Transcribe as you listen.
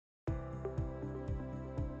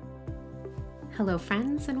Hello,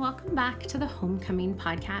 friends, and welcome back to the Homecoming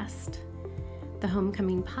Podcast. The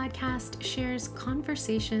Homecoming Podcast shares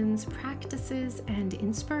conversations, practices, and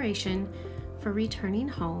inspiration for returning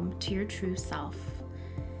home to your true self.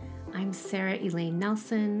 I'm Sarah Elaine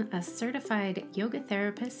Nelson, a certified yoga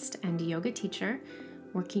therapist and yoga teacher,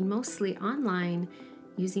 working mostly online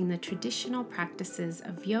using the traditional practices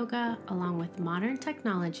of yoga along with modern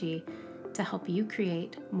technology to help you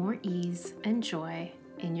create more ease and joy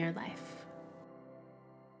in your life.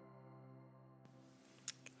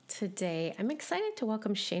 Today, I'm excited to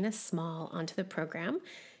welcome Shanna Small onto the program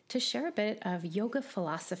to share a bit of yoga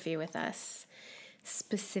philosophy with us.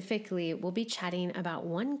 Specifically, we'll be chatting about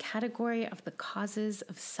one category of the causes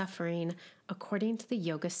of suffering according to the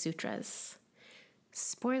Yoga Sutras.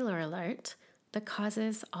 Spoiler alert, the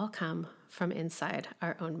causes all come from inside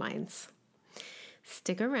our own minds.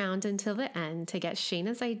 Stick around until the end to get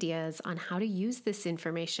Shanna's ideas on how to use this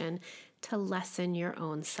information to lessen your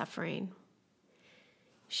own suffering.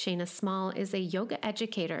 Shanna Small is a yoga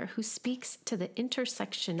educator who speaks to the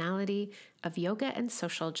intersectionality of yoga and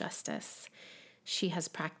social justice. She has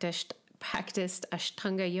practiced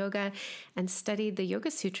Ashtanga yoga and studied the Yoga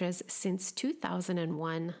Sutras since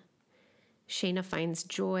 2001. Shanna finds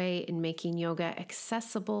joy in making yoga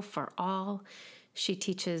accessible for all. She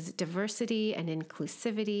teaches diversity and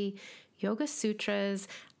inclusivity, Yoga Sutras,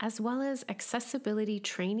 as well as accessibility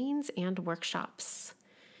trainings and workshops.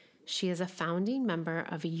 She is a founding member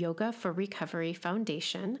of Yoga for Recovery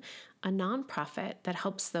Foundation, a nonprofit that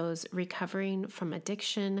helps those recovering from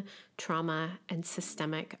addiction, trauma, and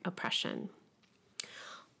systemic oppression.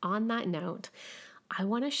 On that note, I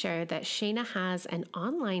want to share that Shanna has an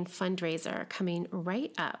online fundraiser coming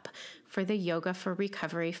right up for the Yoga for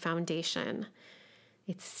Recovery Foundation.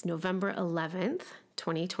 It's November 11th,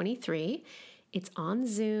 2023. It's on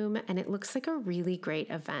Zoom, and it looks like a really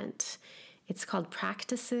great event. It's called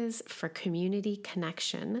Practices for Community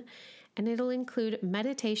Connection, and it'll include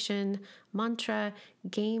meditation, mantra,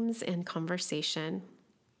 games, and conversation.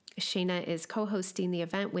 Shanna is co-hosting the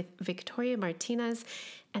event with Victoria Martinez,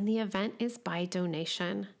 and the event is by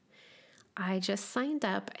donation. I just signed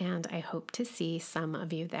up, and I hope to see some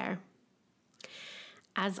of you there.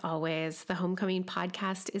 As always, the Homecoming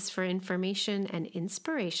Podcast is for information and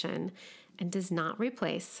inspiration and does not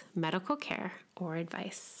replace medical care or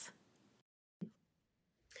advice.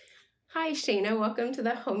 Hi, Shanna. Welcome to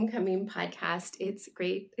the Homecoming Podcast. It's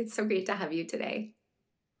so great to have you today.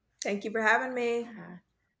 Thank you for having me.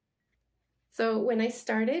 So when I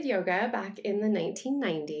started yoga back in the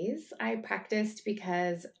 1990s, I practiced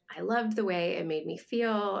because I loved the way it made me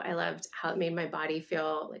feel. I loved how it made my body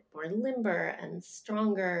feel like more limber and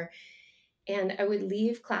stronger. And I would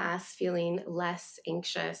leave class feeling less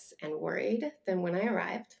anxious and worried than when I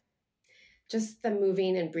arrived. Just the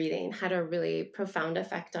moving and breathing had a really profound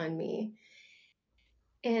effect on me.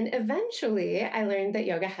 And eventually, I learned that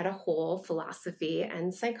yoga had a whole philosophy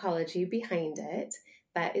and psychology behind it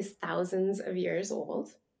that is thousands of years old.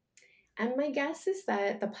 And my guess is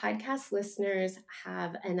that the podcast listeners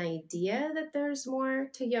have an idea that there's more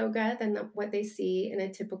to yoga than what they see in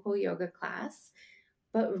a typical yoga class,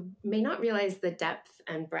 but may not realize the depth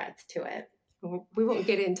and breadth to it. We won't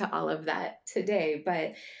get into all of that today,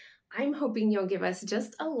 but I'm hoping you'll give us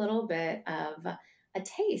just a little bit of a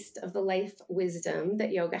taste of the life wisdom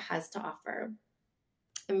that yoga has to offer.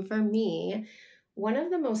 And for me, one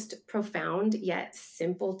of the most profound yet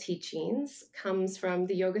simple teachings comes from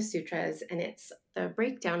the Yoga Sutras, and it's the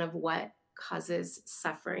breakdown of what causes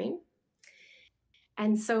suffering.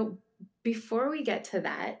 And so before we get to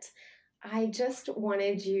that, I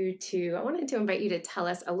wanted to invite you to tell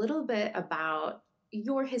us a little bit about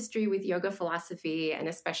your history with yoga philosophy and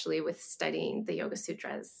especially with studying the Yoga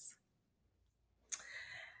Sutras.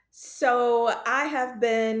 So, I have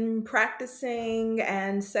been practicing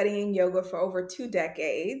and studying yoga for over 2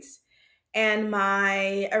 decades. And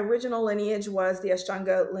my original lineage was the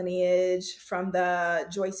Ashtanga lineage from the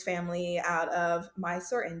Joyce family out of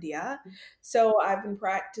Mysore, India. So I've been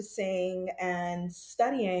practicing and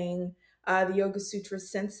studying the Yoga Sutras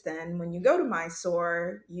since then. When you go to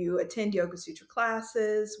Mysore, you attend Yoga Sutra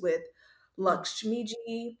classes with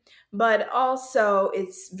Lakshmiji, but also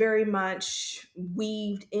it's very much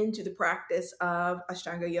weaved into the practice of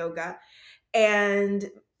Ashtanga yoga. And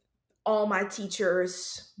all my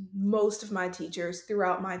teachers, most of my teachers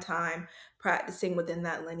throughout my time practicing within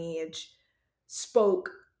that lineage, spoke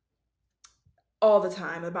all the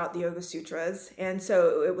time about the Yoga Sutras. And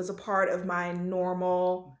so it was a part of my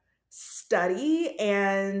normal study,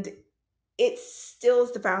 and it still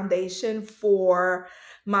is the foundation for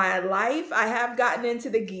my life. I have gotten into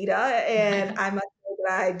the Gita, and I must say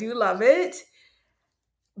that I do love it.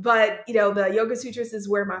 But the Yoga Sutras is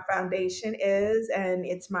where my foundation is, and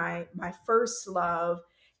it's my first love,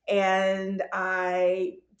 and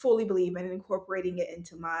I fully believe in incorporating it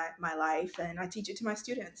into my life, and I teach it to my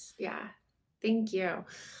students. Yeah. Thank you.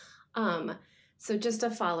 Um, so just a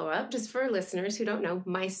follow up, just for listeners who don't know,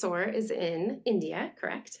 Mysore is in India,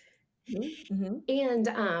 correct? Hmm.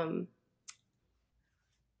 And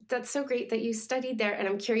that's so great that you studied there. And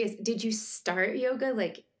I'm curious, did you start yoga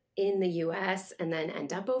like in the US and then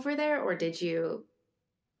end up over there, or did you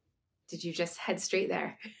just head straight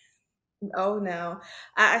there? Oh no.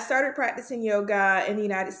 I started practicing yoga in the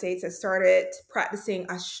United States. I started practicing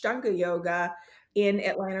Ashtanga yoga in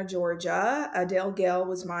Atlanta, Georgia. Adele Gale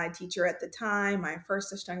was my teacher at the time, my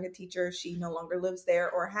first Ashtanga teacher. She no longer lives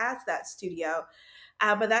there or has that studio.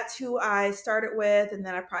 But that's who I started with. And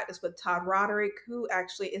then I practiced with Todd Roderick, who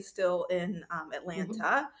actually is still in Hmm.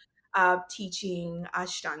 Atlanta, teaching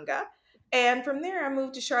Ashtanga. And from there, I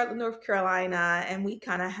moved to Charlotte, North Carolina, and we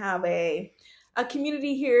kind of have a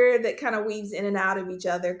community here that kind of weaves in and out of each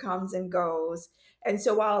other, comes and goes. And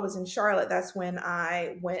so while I was in Charlotte, that's when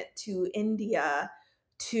I went to India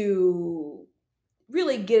to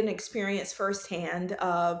really get an experience firsthand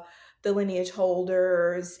of the lineage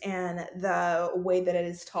holders and the way that it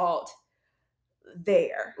is taught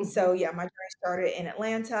there. Hmm. So yeah, my journey started in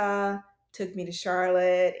Atlanta, took me to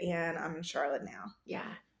Charlotte, and I'm in Charlotte now.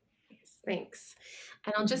 Yeah. Nice. Thanks.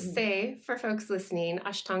 And I'll just Mhm. say for folks listening,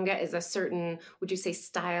 Ashtanga is a certain, would you say,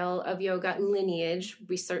 style of yoga lineage?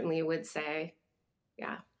 We certainly would say,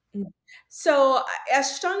 yeah. Mm. So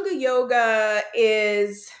Ashtanga yoga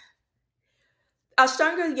is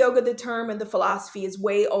Ashtanga yoga, the term and the philosophy is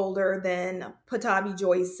way older than Patabi Mhm.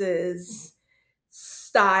 Joyce's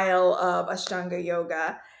style of Ashtanga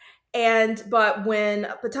yoga. And but when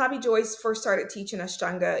Patabi Joyce first started teaching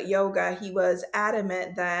Ashtanga yoga, he was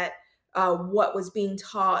adamant that what was being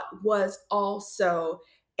taught was also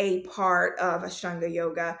a part of Ashtanga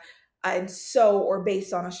yoga, and so or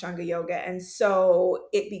based on Ashtanga yoga, and so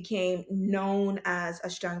it became known as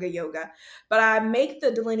Ashtanga yoga. But I make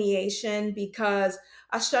the delineation because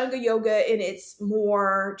Ashtanga yoga, in its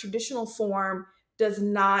more traditional form, does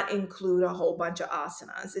not include a whole bunch of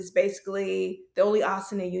asanas. It's basically the only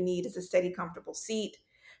asana you need is a steady, comfortable seat.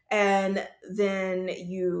 And then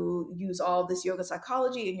you use all this yoga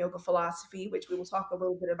psychology and yoga philosophy, which we will talk a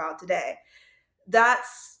little bit about today.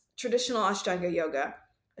 That's traditional Ashtanga yoga.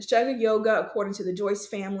 Ashtanga yoga, according to the Joyce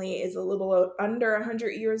family, is a little under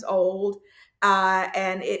 100 years old,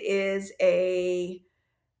 and it is a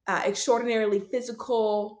extraordinarily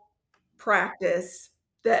physical practice,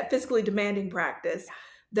 that physically demanding practice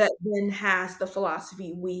that then has the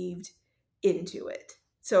philosophy weaved into it.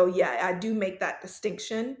 So yeah, I do make that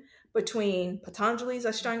distinction between Patanjali's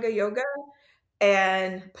Ashtanga Yoga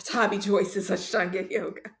and Patabi Joyce's Ashtanga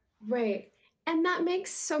Yoga. Right. And that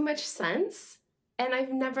makes so much sense. And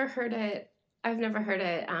I've never heard it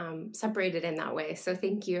separated in that way. So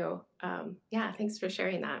thank you. Yeah, thanks for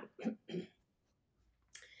sharing that.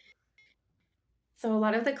 So a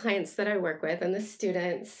lot of the clients that I work with and the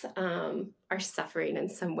students are suffering in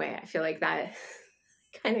some way. I feel like that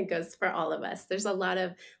kind of goes for all of us. There's a lot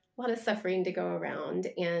of suffering to go around,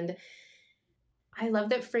 and I love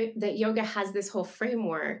that yoga has this whole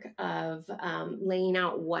framework of laying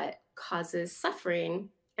out what causes suffering.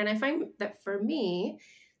 And I find that for me,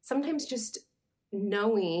 sometimes just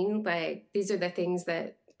knowing like these are the things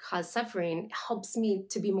that cause suffering helps me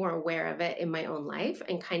to be more aware of it in my own life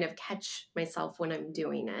and kind of catch myself when I'm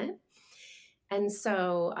doing it. And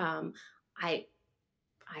so I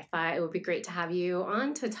I thought it would be great to have you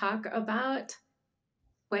on to talk about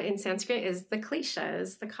what in Sanskrit is the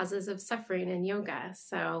kleshas, the causes of suffering in yoga.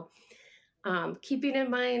 So keeping in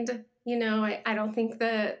mind, I don't think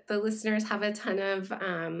the listeners have a ton of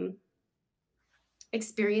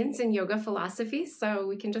experience in yoga philosophy, so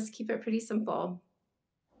we can just keep it pretty simple.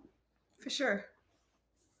 For sure.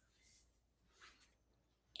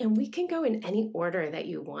 And we can go in any order that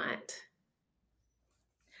you want.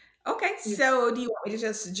 Okay, You, so do you want me to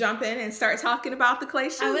just jump in and start talking about the I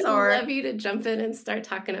glaciers would or? love you to jump in and start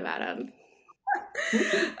talking about them.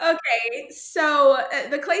 Okay, so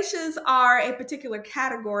the glaciers are a particular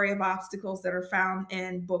category of obstacles that are found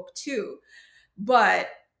in book two. But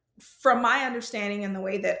from my understanding and the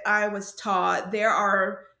way that I was taught, there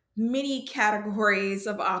are many categories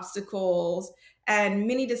of obstacles and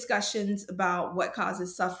many discussions about what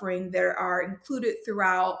causes suffering that are included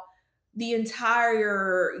throughout the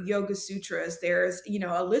entire Yoga Sutras. There's,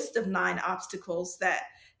 a list of 9 obstacles that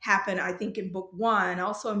happen, I think, in book one.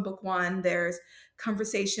 Also in book one, there's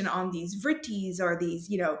conversation on these vrittis or these,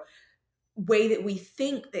 way that we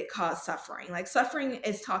think that cause suffering. Like suffering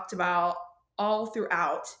is talked about all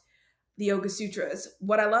throughout the Yoga Sutras.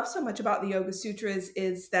 What I love so much about the Yoga Sutras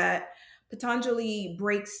is that Patanjali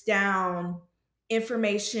breaks down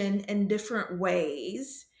information in different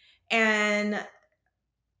ways. And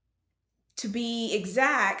to be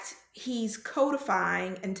exact, he's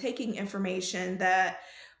codifying and taking information that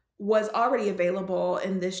was already available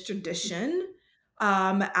in this tradition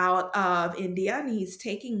out of India. And he's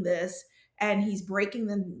taking this and he's breaking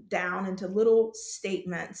them down into little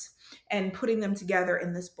statements and putting them together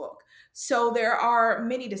in this book. So there are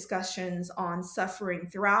many discussions on suffering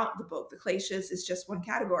throughout the book. The kleshas is just one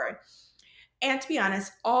category. And to be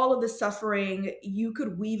honest, all of the suffering, you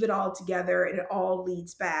could weave it all together and it all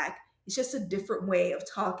leads back. It's just a different way of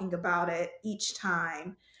talking about it each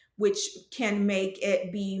time, which can make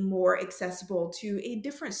it be more accessible to a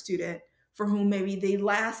different student for whom maybe the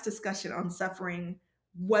last discussion on suffering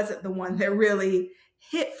wasn't the one that really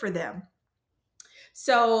hit for them.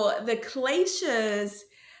 So the kleshas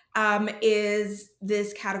is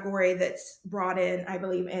this category that's brought in, I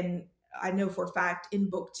believe, in I know for a fact in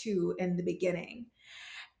book two in the beginning.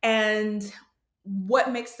 And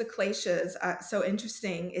what makes the kleshas so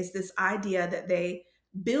interesting is this idea that they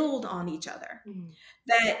build on each other. Mm.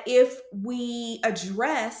 That if we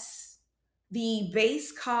address the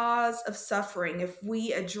base cause of suffering, if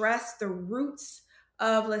we address the roots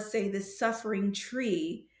of, let's say, the suffering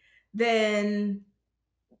tree, then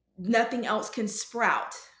nothing else can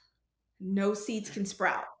sprout. No seeds can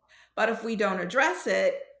sprout. But if we don't address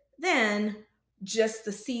it, then just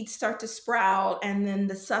the seeds start to sprout and then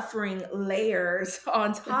the suffering layers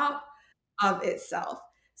on top of itself.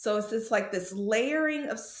 So it's just like this layering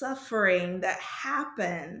of suffering that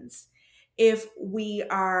happens if we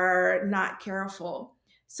are not careful.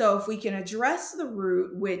 So if we can address the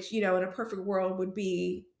root, which, in a perfect world would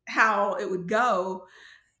be how it would go,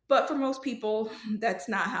 but for most people that's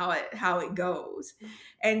not how it goes.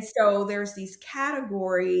 And so there's these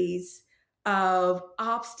categories of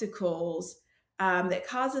obstacles that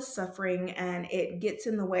causes suffering, and it gets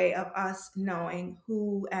in the way of us knowing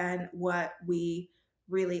who and what we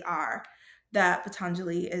really are, that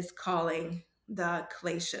Patanjali is calling the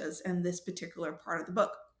kleshas in this particular part of the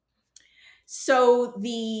book. So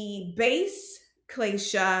the base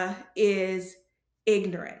klesha is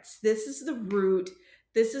ignorance. This is the root.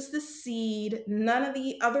 This is the seed. None of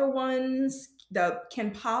the other ones that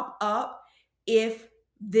can pop up if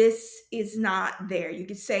this is not there. You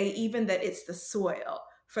could say even that it's the soil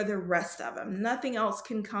for the rest of them. Nothing else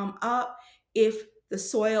can come up if the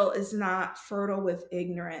soil is not fertile with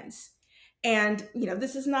ignorance. And,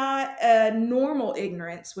 this is not a normal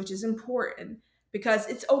ignorance, which is important because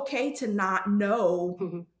it's okay to not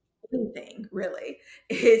know anything, really.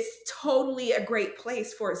 It's totally a great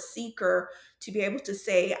place for a seeker to be able to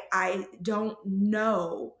say, I don't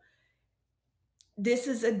know. This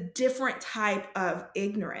is a different type of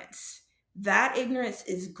ignorance. That ignorance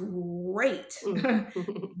is great.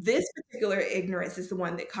 This particular ignorance is the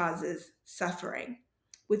one that causes suffering.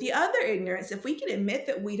 With the other ignorance, if we can admit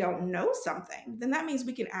that we don't know something, then that means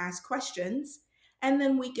we can ask questions and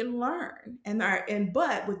then we can learn.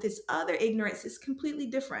 But with this other ignorance, it's completely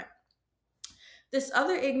different. This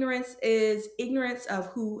other ignorance is ignorance of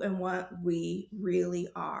who and what we really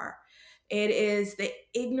are. It is the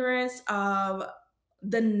ignorance of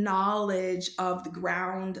the knowledge of the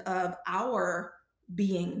ground of our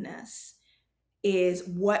beingness is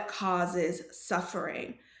what causes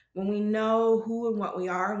suffering. When we know who and what we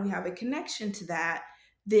are and we have a connection to that,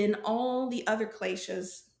 then all the other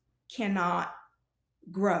kleshas cannot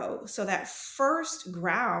grow. So that first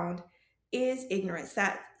ground is ignorance,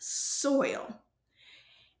 that soil.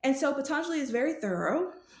 And so Patanjali is very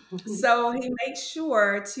thorough. So he makes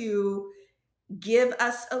sure to give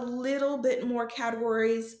us a little bit more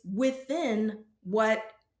categories within what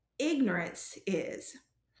ignorance is.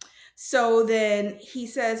 So then he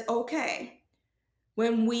says, okay,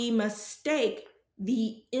 when we mistake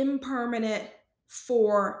the impermanent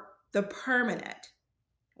for the permanent,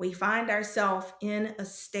 we find ourselves in a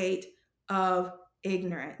state of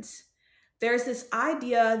ignorance. There's this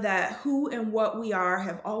idea that who and what we are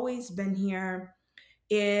have always been here.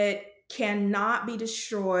 It cannot be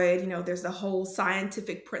destroyed. There's the whole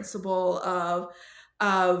scientific principle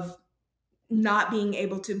of not being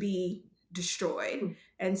able to be destroyed.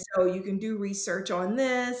 And so you can do research on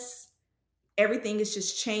this. Everything is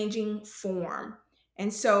just changing form.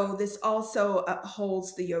 And so this also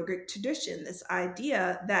upholds the yogic tradition, this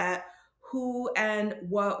idea that who and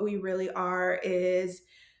what we really are is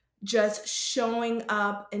just showing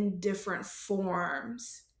up in different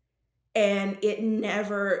forms. and it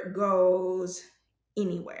never goes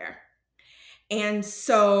anywhere. And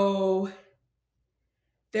so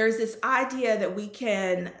there's this idea that we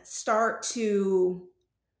can start to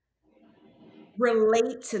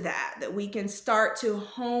relate to that, that we can start to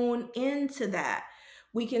hone into that.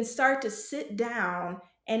 We can start to sit down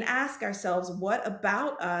and ask ourselves, what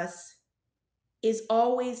about us is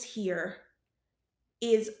always here,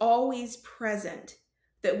 is always present,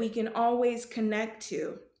 that we can always connect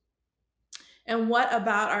to? And what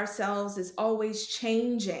about ourselves is always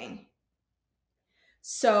changing?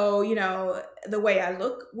 So, the way I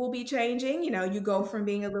look will be changing. You go from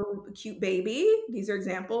being a little cute baby, these are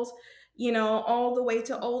examples, all the way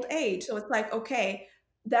to old age. So it's like, okay,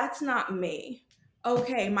 that's not me.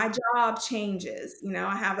 Okay, my job changes.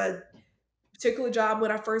 I have a particular job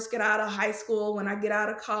when I first get out of high school, when I get out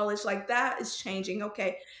of college, like that is changing.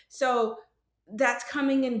 Okay. So that's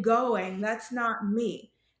coming and going. That's not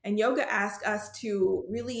me. And yoga asks us to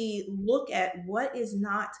really look at what is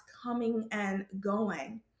not coming and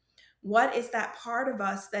going. What is that part of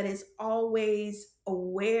us that is always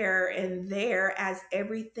aware and there as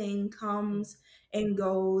everything comes and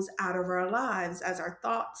goes out of our lives, as our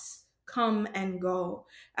thoughts come and go,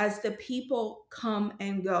 as the people come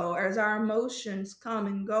and go, as our emotions come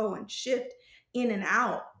and go and shift in and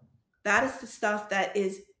out? That is the stuff that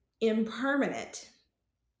is impermanent.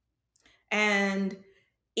 And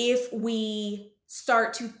if we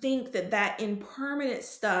start to think that that impermanent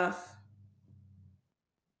stuff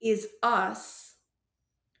is us,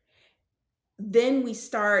 then we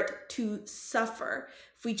start to suffer.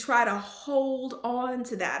 If we try to hold on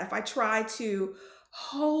to that, if I try to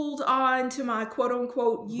hold on to my quote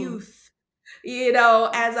unquote youth,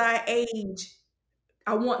 as I age,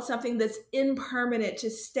 I want something that's impermanent to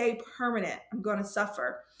stay permanent, I'm going to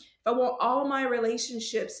suffer. If I want all my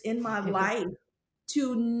relationships in my life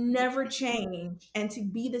to never change and to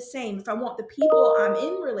be the same, if I want the people I'm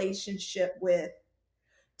in relationship with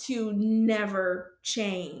to never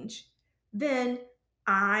change, then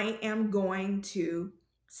I am going to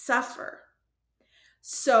suffer.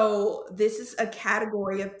 So, this is a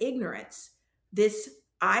category of ignorance. This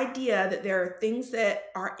idea that there are things that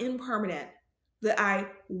are impermanent, that I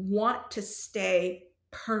want to stay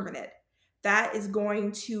permanent, that is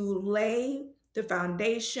going to lay the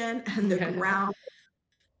foundation and the Yeah. ground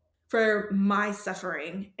for my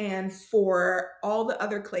suffering and for all the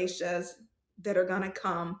other kleshas that are going to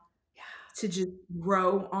come to just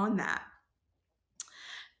grow on that.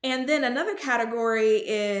 And then another category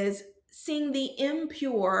is seeing the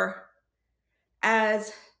impure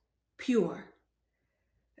as pure.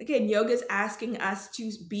 Again, yoga is asking us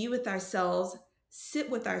to be with ourselves, sit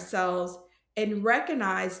with ourselves, and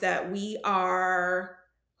recognize that we are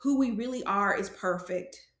who we really are is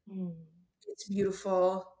perfect. Mm. It's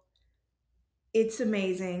beautiful. It's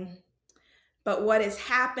amazing. But what has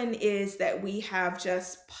happened is that we have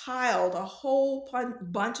just piled a whole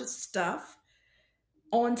bunch of stuff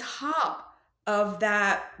on top of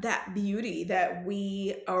that beauty that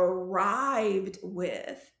we arrived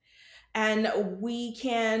with. And we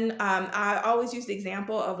can I always use the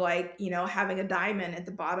example of, like, having a diamond at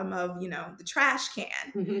the bottom of, the trash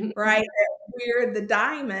can, right? We're the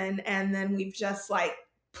diamond, and then we've just, like,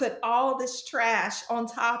 put all this trash on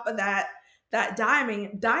top of that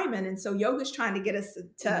diamond. And so yoga's trying to get us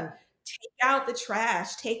to Mhm. take out the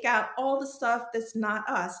trash, take out all the stuff that's not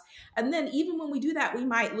us. And then even when we do that, we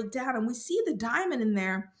might look down and we see the diamond in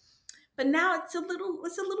there, but now it's a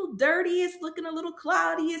little dirty, it's looking a little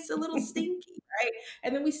cloudy, it's a little stinky, right?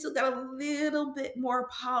 And then we still got a little bit more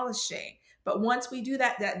polishing. But once we do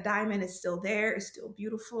that, that diamond is still there, it's still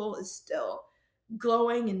beautiful, it's still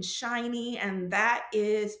glowing and shiny, and that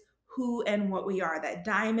is who and what we are. That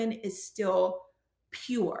diamond is still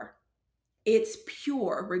pure. It's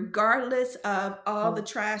pure, regardless of all the Mm.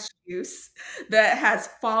 trash juice that has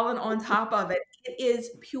fallen on top of it. It is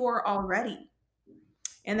pure already.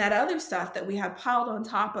 And that other stuff that we have piled on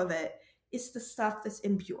top of it is the stuff that's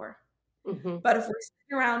impure. Mhm. But if we're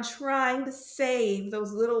sitting around trying to save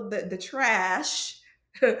those the trash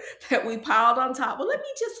that we piled on top, well, let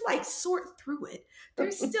me just, like, sort through it.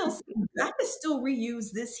 There's still I could still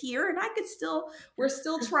reuse this here, and we're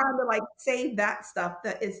still trying to, like, save that stuff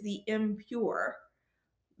that is the impure.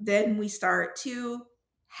 Then we start to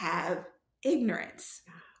have ignorance.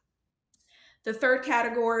 The third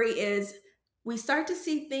category is we start to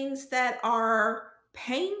see things that are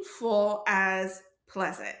painful as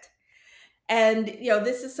pleasant. And,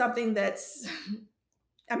 this is something that's,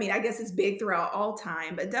 I mean, I guess it's big throughout all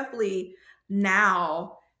time, but definitely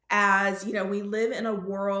now, as, we live in a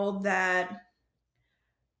world that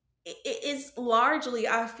it is largely,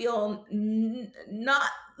 I feel, not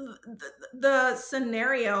the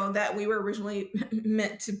scenario that we were originally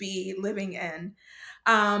meant to be living in.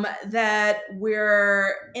 That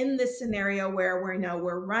we're in this scenario where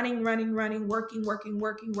we're running, running, running, working, working,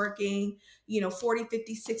 working, working, 40,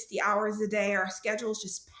 50, 60 hours a day. Our schedule's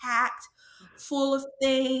just packed full of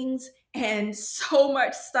things and so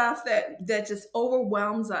much stuff that just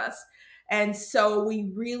overwhelms us. And so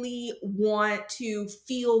we really want to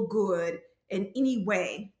feel good in any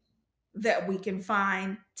way that we can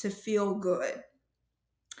find to feel good.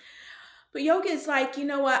 But yoga is like, you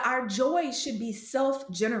know what? Our joy should be self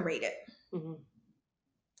generated. Mhm.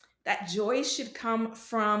 That joy should come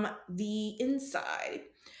from the inside.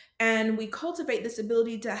 And we cultivate this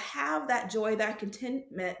ability to have that joy, that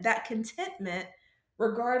contentment,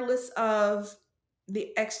 regardless of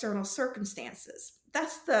the external circumstances.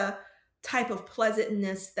 That's the type of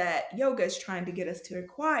pleasantness that yoga is trying to get us to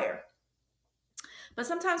acquire. But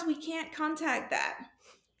sometimes we can't contact that,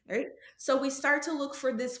 right? So we start to look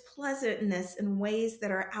for this pleasantness in ways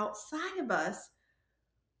that are outside of us.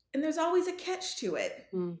 And there's always a catch to it,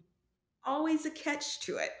 Mm. always a catch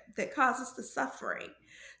to it that causes the suffering.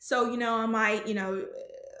 So, I might,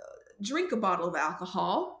 drink a bottle of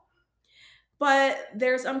alcohol, but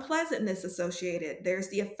there's unpleasantness associated. There's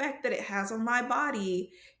the effect that it has on my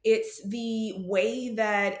body. It's the way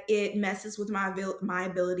that it messes with my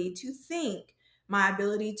ability to think, my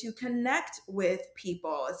ability to connect with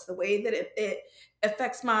people. It's the way that it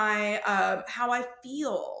affects my how I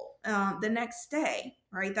feel the next day.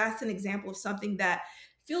 Right, that's an example of something that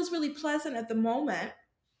feels really pleasant at the moment,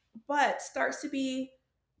 but starts to be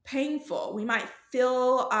painful. We might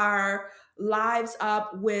fill our lives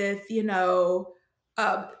up with,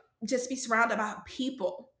 uh, just be surrounded by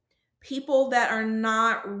people that are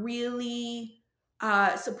not really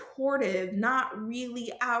supportive, not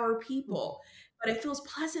really our Mhm. people. But it feels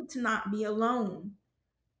pleasant to not be alone.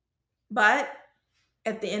 But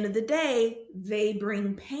at the end of the day, they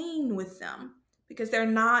bring pain with them because they're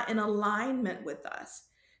not in alignment with us.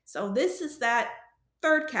 So this is that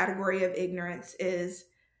third category of ignorance, is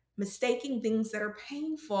mistaking things that are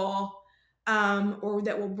painful, or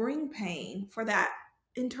that will bring pain, for that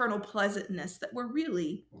internal pleasantness that we're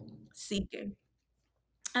really seeking.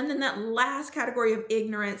 And then that last category of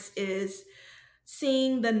ignorance is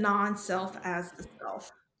seeing the non-self as the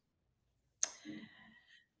self.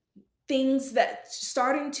 Things that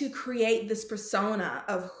starting to create this persona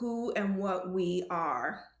of who and what we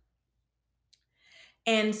are,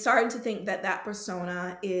 and starting to think that that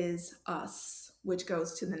persona is us, which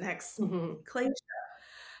goes to the next Mhm. cliche.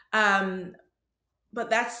 um, but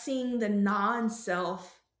that's seeing the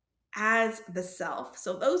non-self as the self.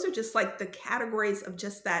 So those are just like the categories of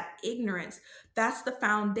just that ignorance. That's the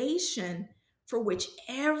foundation for which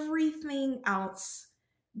everything else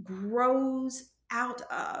grows out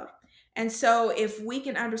of. And so if we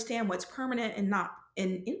can understand what's permanent and not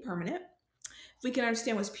impermanent, if we can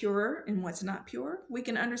understand what's pure and what's not pure, we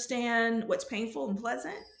can understand what's painful and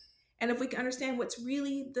pleasant. And if we can understand what's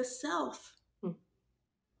really the self, Mm.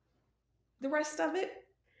 the rest of it,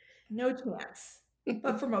 no chance.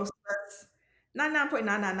 But for most of us,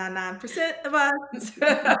 99.9999% of us,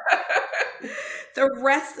 the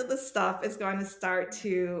rest of the stuff is going to start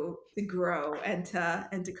to grow and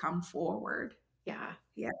to come forward. Yeah,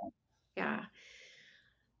 Yeah. yeah.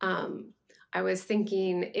 I was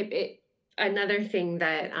thinking another thing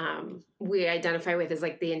that we identify with is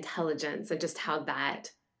like the intelligence and just how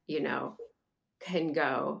that, you know, can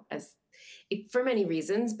go as for many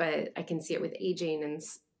reasons, but I can see it with aging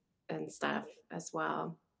and stuff as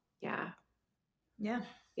well. Yeah. Yeah.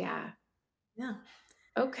 Yeah. Yeah.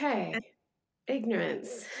 And Okay.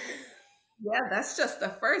 Ignorance. yeah, that's just the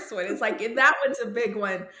first one. It's like that one's a big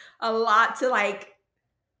one. A lot to like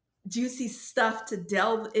juicy stuff to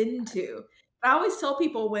delve into. I always tell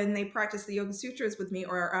people when they practice the Yoga Sutras with me,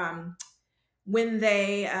 or when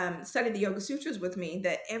they study the Yoga Sutras with me,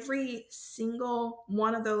 that every single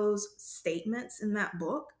one of those statements in that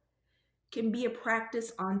book can be a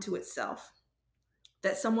practice unto itself.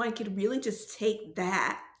 That someone could really just take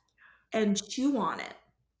that and chew on it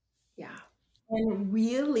Yeah. and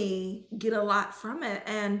really get a lot from it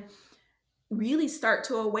and really start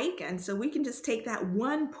to awaken. So we can just take that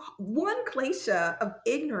one klesha of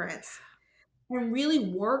ignorance and really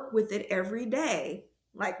work with it every day.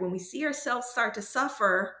 Like when we see ourselves start to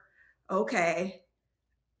suffer, okay,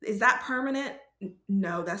 is that permanent?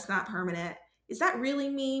 No, that's not permanent. Is that really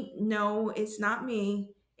me? No, it's not me.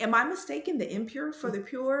 Am I mistaking the impure for the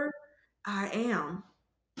pure? I am.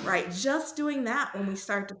 Right. Just doing that when we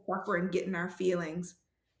start to suffer and get in our feelings.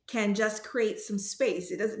 can just create some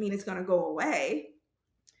space. It doesn't mean it's going to go away,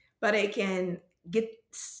 but it can get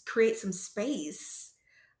create some space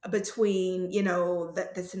between,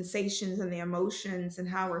 the sensations and the emotions and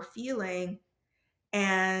how we're feeling.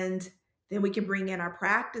 And then we can bring in our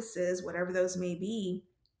practices, whatever those may be,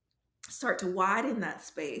 start to widen that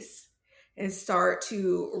space and start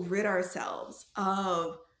to rid ourselves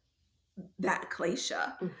of that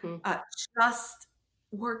klesha, Hmm. uh, just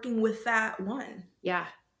working with that one. Yeah.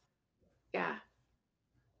 Yeah.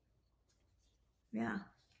 Yeah.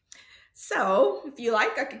 So if you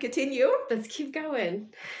like, I could continue. Let's keep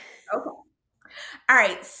going. Okay. All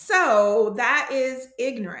right. So that is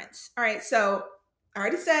ignorance. All right. So I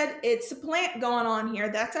already said it's a plant going on here.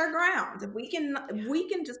 That's our ground. If we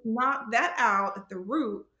can just knock that out at the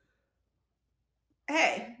root,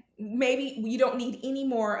 hey, maybe you don't need any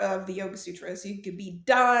more of the Yoga Sutras. You could be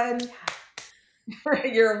done.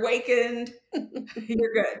 You're awakened.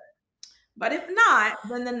 You're good. But if not,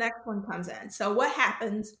 then the next one comes in. So what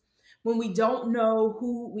happens when we don't know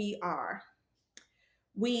who we are?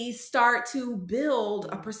 We start to build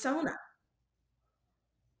a Mm. persona.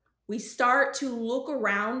 We start to look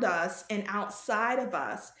around us and outside of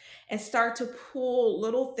us and start to pull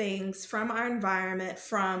little things from our environment,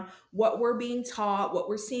 from what we're being taught, what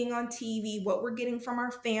we're seeing on TV, what we're getting from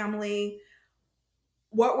our family,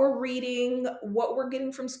 what we're reading, what we're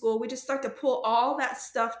getting from school. We just start to pull all that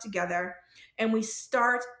stuff together and we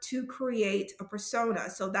start to create a persona.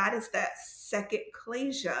 So that is that second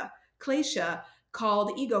klesha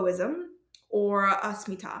called egoism or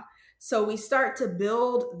asmita. So we start to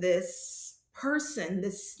build this person,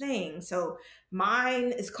 this thing. So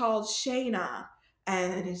mine is called Shayna,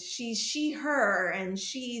 and she's she, her, and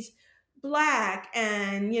she's black,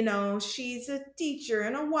 and she's a teacher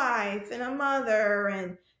and a wife and a mother,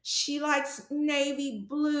 and she likes navy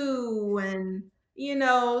blue, and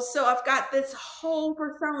so I've got this whole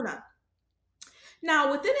persona.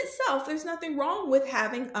 Now within itself, there's nothing wrong with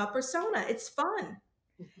having a persona. It's fun.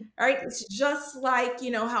 Mhm. Right? It's just like,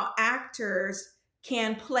 how actors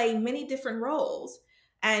can play many different roles.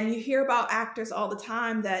 And you hear about actors all the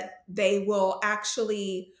time that they will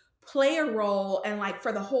actually play a role, and like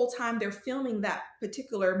for the whole time they're filming that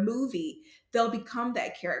particular movie, they'll become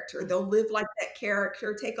that character. They'll live like that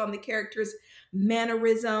character, take on the character's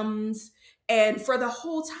mannerisms, and for the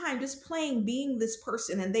whole time just playing being this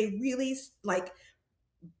person, and they really like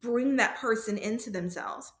bring that person into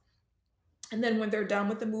themselves. And then when they're done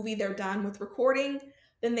with the movie, they're done with recording,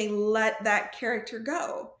 then they let that character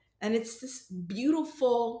go. And it's this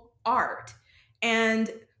beautiful art.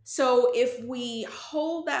 And so if we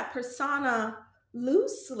hold that persona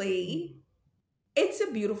loosely, Mm. it's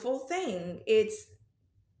a beautiful thing. It's,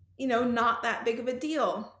 not that big of a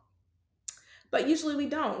deal. But usually we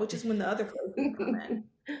don't, which is when the other places come in.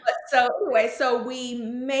 But so anyway, so we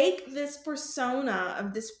make this persona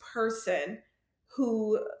of this person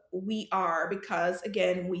who we are because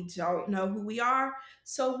again, we don't know who we are,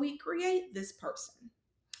 so we create this person.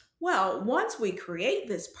 Well, once we create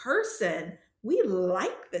this person, we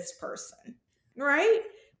like this person, right?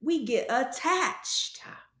 We get attached.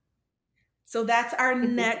 So that's our Yeah.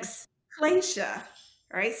 next glacier,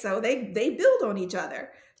 right? So they build on each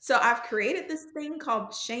other. So I've created this thing called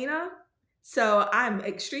Shayna. So I'm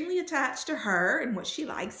extremely attached to her and what she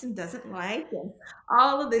likes and doesn't like and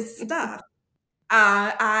all of this stuff.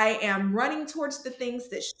 I am running towards the things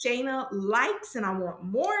that Shayna likes, and I want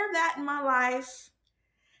more of that in my life.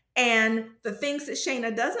 And the things that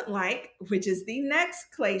Shayna doesn't like, which is the next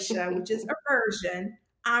klesha, which is aversion,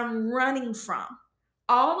 I'm running from.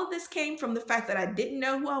 All of this came from the fact that I didn't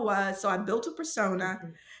know who I was, so I built a persona.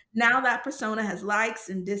 Mhm. Now that persona has likes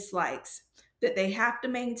and dislikes that they have to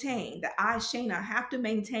maintain, that I, Shayna, have to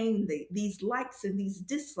maintain these likes and these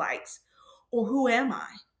dislikes. Or who am I?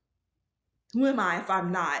 Who am I if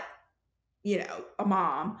I'm not, a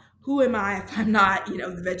mom? Who am I if I'm not,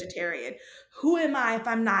 the vegetarian? Who am I if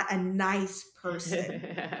I'm not a nice person?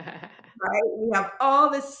 Right? We have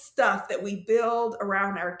all this stuff that we build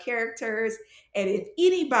around our characters. And if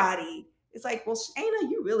anybody is like, well, Shayna,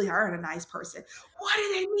 you really are a nice person. What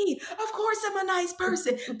do they mean? Of course I'm a nice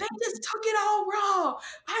person. They just took it all raw.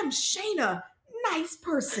 I'm Shayna, nice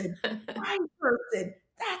person, kind person.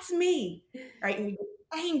 That's me. Right? And we get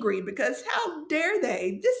angry because how dare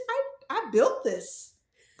they? I built this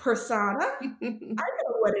persona. I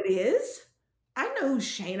know what it is. I know who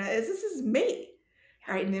Shayna is. This is me.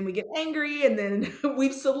 Right. And then we get angry, and then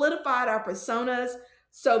we've solidified our personas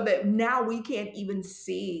so that now we can't even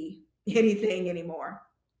see anything anymore.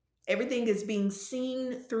 Everything is being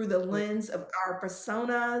seen through the lens of our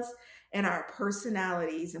personas and our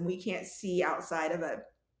personalities, and we can't see outside of it.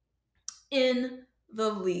 in the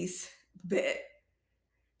least bit.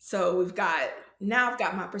 So I've got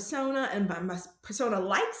my persona, and my persona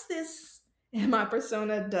likes this, and my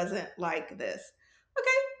persona doesn't like this. Okay,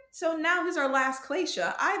 so now here's our last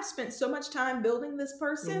Glacia. I've spent so much time building this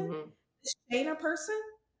person, Mhm. this Shayna person.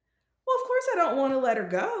 Well, of course I don't want to let her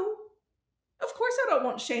go. Of course I don't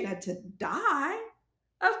want Shayna to die.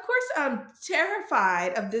 Of course I'm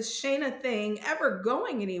terrified of this Shayna thing ever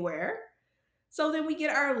going anywhere. So then we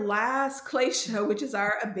get our last klesha, which is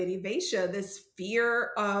our abidivesha, this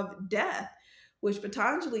fear of death, which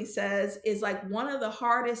Patanjali says is like one of the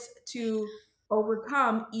hardest to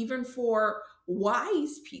overcome, even for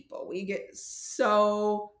wise people. We get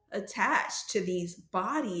so attached to these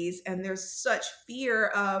bodies, and there's such fear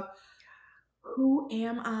of, who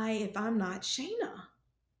am I if I'm not Shayna?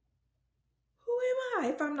 Who am I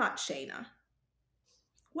if I'm not Shayna?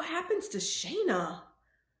 What happens to Shayna?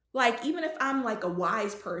 Like, even if I'm like a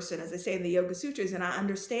wise person, as they say in the Yoga Sutras, and I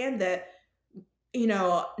understand that,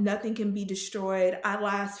 nothing can be destroyed, I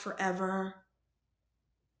last forever.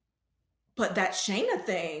 But that Shayna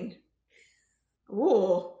thing,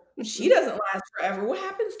 ooh, she doesn't last forever. What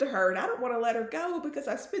happens to her? And I don't want to let her go because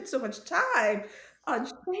I spent so much time on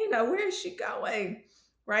Shayna. Where is she going?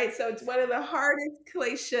 Right? So it's one of the hardest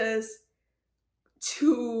kleshas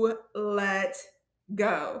to let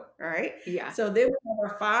go, right? Yeah. So then we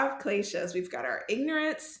have our five kleshas. We've got our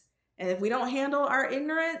ignorance, and if we don't handle our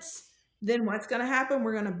ignorance, then what's going to happen?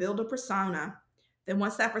 We're going to build a persona. Then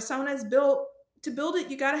once that persona is built, to build it,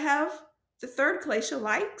 you got to have the third klesha,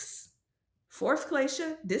 likes, fourth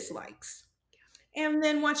klesha, dislikes. And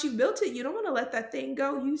then once you've built it, you don't want to let that thing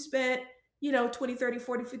go. You spent 20, 30,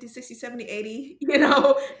 40, 50, 60, 70, 80,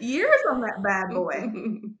 years on that bad boy.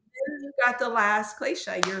 You got the last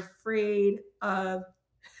klesha. You're afraid of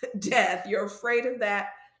death. You're afraid of that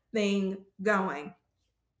thing going.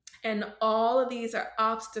 And all of these are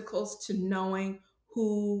obstacles to knowing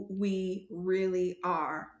who we really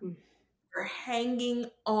are. We're hanging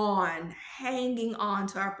on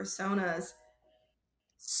to our personas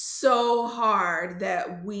so hard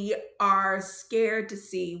that we are scared to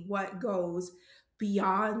see what goes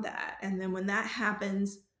beyond that. And then when that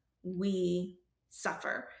happens, we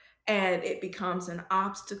suffer, and it becomes an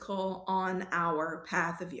obstacle on our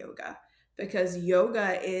path of yoga, because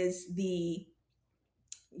yoga is the,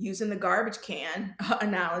 using the garbage can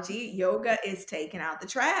analogy, yoga is taking out the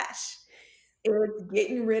trash. It's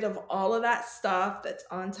getting rid of all of that stuff that's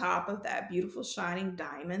on top of that beautiful shining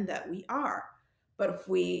diamond that we are. But if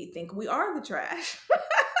we think we are the trash,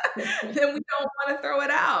 then we don't want to throw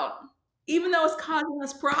it out, even though it's causing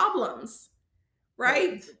us problems,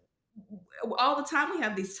 Right. right? All the time we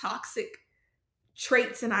have these toxic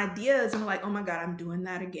traits and ideas, and we're like, oh my God, I'm doing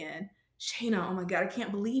that again. Shayna, oh my God, I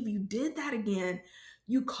can't believe you did that again.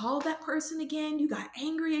 You called that person again. You got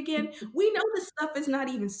angry again. We know this stuff is not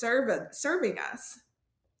even serving us,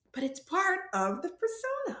 but it's part of the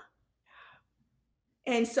persona.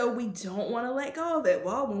 And so we don't want to let go of it.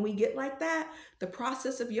 Well, when we get like that, the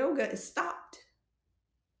process of yoga is stopped.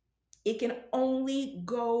 It can only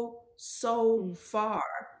go so far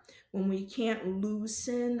when we can't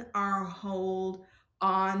loosen our hold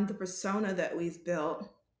on the persona that we've built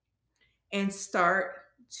and start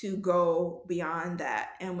to go beyond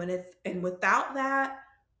that. And without that,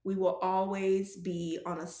 we will always be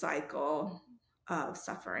on a cycle of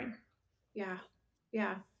suffering. Yeah.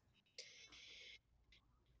 Yeah.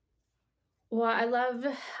 Well, I love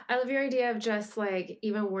your idea of just like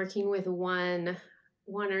even working with one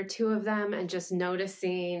or two of them and just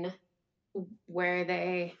noticing where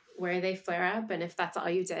they flare up, and if that's all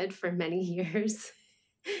you did for many years,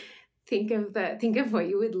 think of what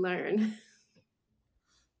you would learn.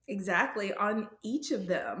 Exactly. On each of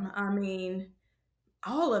them. I mean,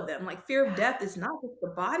 all of them. Like, fear of Yeah. death is not just the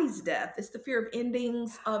body's death, it's the fear of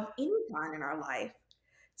endings of any kind in our life.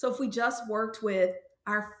 So if we just worked with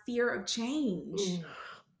our fear of Mm. change,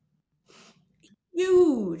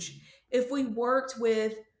 huge. If we worked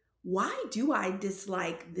with, why do I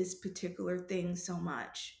dislike this particular thing so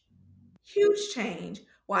much? Huge change.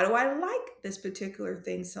 Why do I like this particular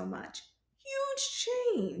thing so much? Huge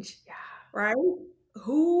change, Yeah. right?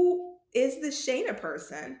 Who is the Shayna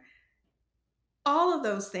person? All of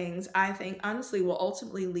those things, I think, honestly, will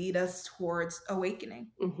ultimately lead us towards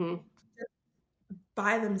awakening. Mm-hmm.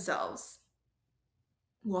 By themselves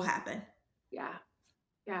will happen. Yeah.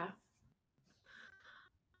 Yeah.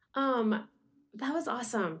 Um, that was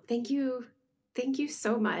awesome. Thank you. Thank you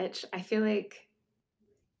so much. I feel like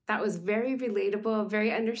that was very relatable,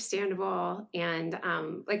 very understandable. And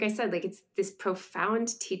like I said, like it's this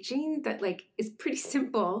profound teaching that like is pretty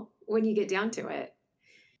simple when you get down to it.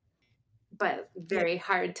 but Yeah, very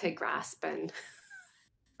hard to grasp and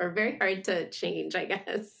or very hard to change, I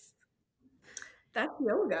guess. that's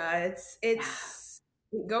yoga. Yeah,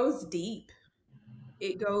 It goes deep.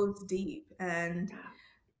 It goes deep, and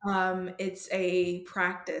yeah, it's a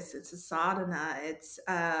practice. It's a sadhana. It's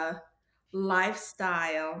a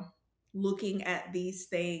lifestyle. Looking at these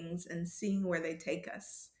things and seeing where they take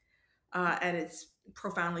us, and it's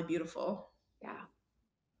profoundly beautiful. yeah,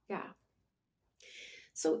 yeah.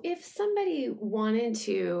 So if somebody wanted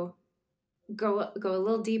to go a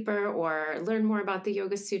little deeper or learn more about the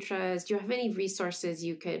Yoga Sutras, do you have any resources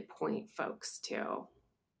you could point folks to?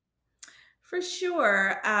 For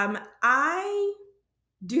sure. I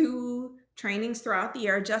do trainings throughout the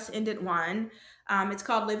year. I just ended one. It's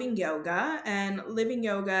called Living Yoga, and Living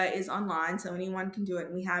Yoga is online, so anyone can do it.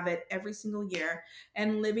 And we have it every single year.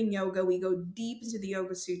 And Living Yoga, we go deep into the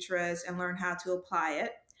Yoga Sutras and learn how to apply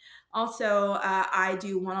it. Also, I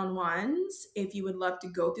do one on ones. If you would love to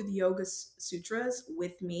go through the Yoga Sutras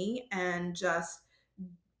with me and just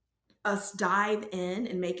us dive in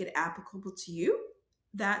and make it applicable to you,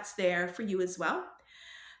 that's there for you as well.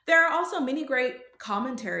 There are also many great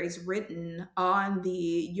commentaries written on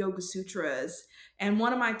the Yoga Sutras. And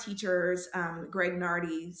one of my teachers, Greg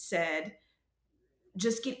Nardi, said,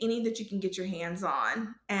 just get any that you can get your hands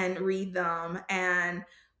on and read them. And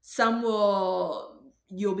some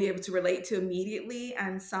you'll be able to relate to immediately,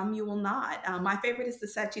 and some you will not. My favorite is the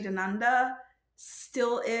Satchitananda,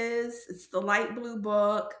 still is. It's the light blue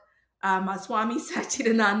book. My Swami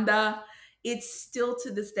Satchitananda. It's still to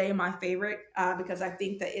this day my favorite because I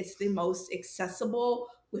think that it's the most accessible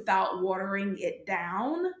without watering it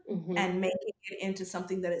down Mm-hmm. and making it into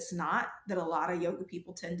something that it's not, that a lot of yoga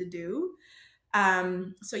people tend to do.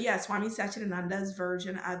 So yeah, Swami Satchidananda's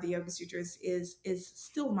version of the Yoga Sutras is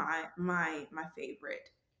still my favorite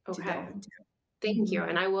to Okay. delve into. Thank you. Mhm.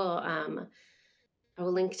 And I will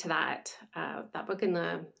link to that book in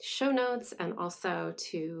the show notes and also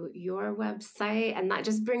to your website. And that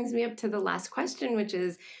just brings me up to the last question, which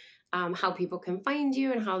is how people can find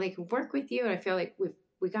you and how they can work with you. And I feel like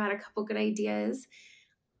we got a couple good ideas.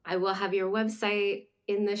 I will have your website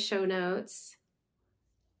in the show notes,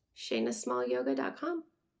 shanasmallyoga.com.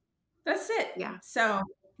 That's it. Yeah. So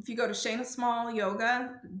if you go to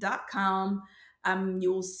shanasmallyoga.com,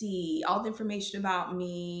 you'll see all the information about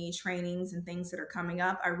me, trainings, and things that are coming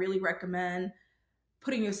up. I really recommend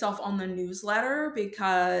putting yourself on the newsletter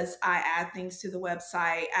because I add things to the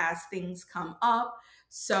website as things come up.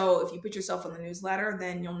 So if you put yourself on the newsletter,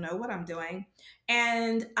 then you'll know what I'm doing.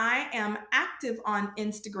 And I am active on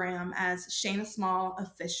Instagram as Shana Small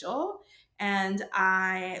Official. And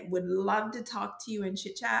I would love to talk to you and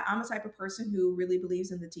chit chat. I'm a type of person who really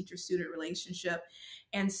believes in the teacher student relationship.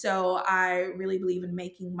 And so I really believe in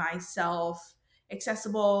making myself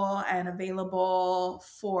accessible and available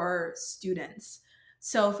for students.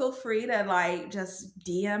 So feel free to like just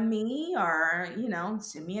DM me or,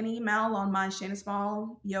 send me an email on my Shanna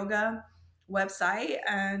Small Yoga website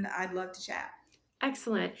and I'd love to chat.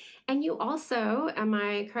 Excellent. And you also, am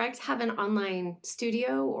I correct, have an online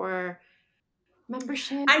studio or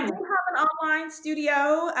membership? I do Or, have an online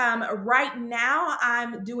studio. Right now,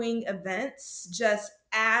 I'm doing events just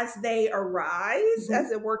as they arise, Mhm.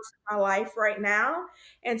 as it works in my life right now.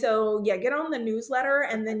 And so, yeah, get on the newsletter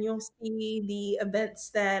and then Perfect. you'll see the events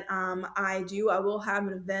that I do. I will have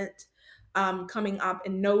an event coming up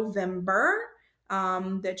in November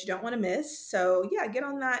that you don't want to miss. So, yeah, get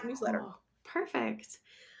on that newsletter. Oh, perfect.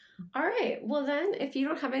 All right. Well, then, if you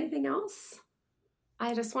don't have anything else,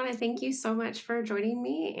 I just want to thank you so much for joining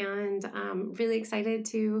me, and really excited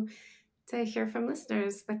to hear from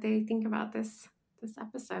listeners what they think about this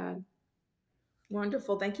episode.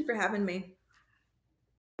 Wonderful. Thank you for having me.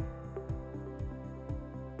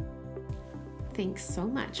 Thanks so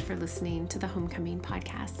much for listening to the Homecoming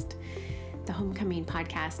Podcast. The Homecoming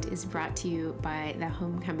Podcast is brought to you by the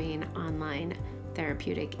Homecoming Online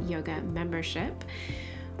Therapeutic Yoga Membership,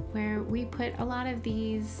 where we put a lot of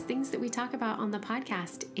these things that we talk about on the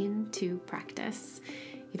podcast into practice.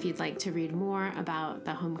 If you'd like to read more about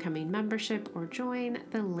the Homecoming membership or join,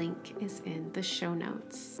 the link is in the show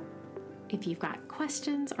notes. If you've got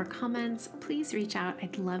questions or comments, please reach out.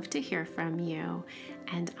 I'd love to hear from you,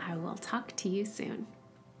 and I will talk to you soon.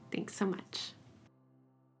 Thanks so much.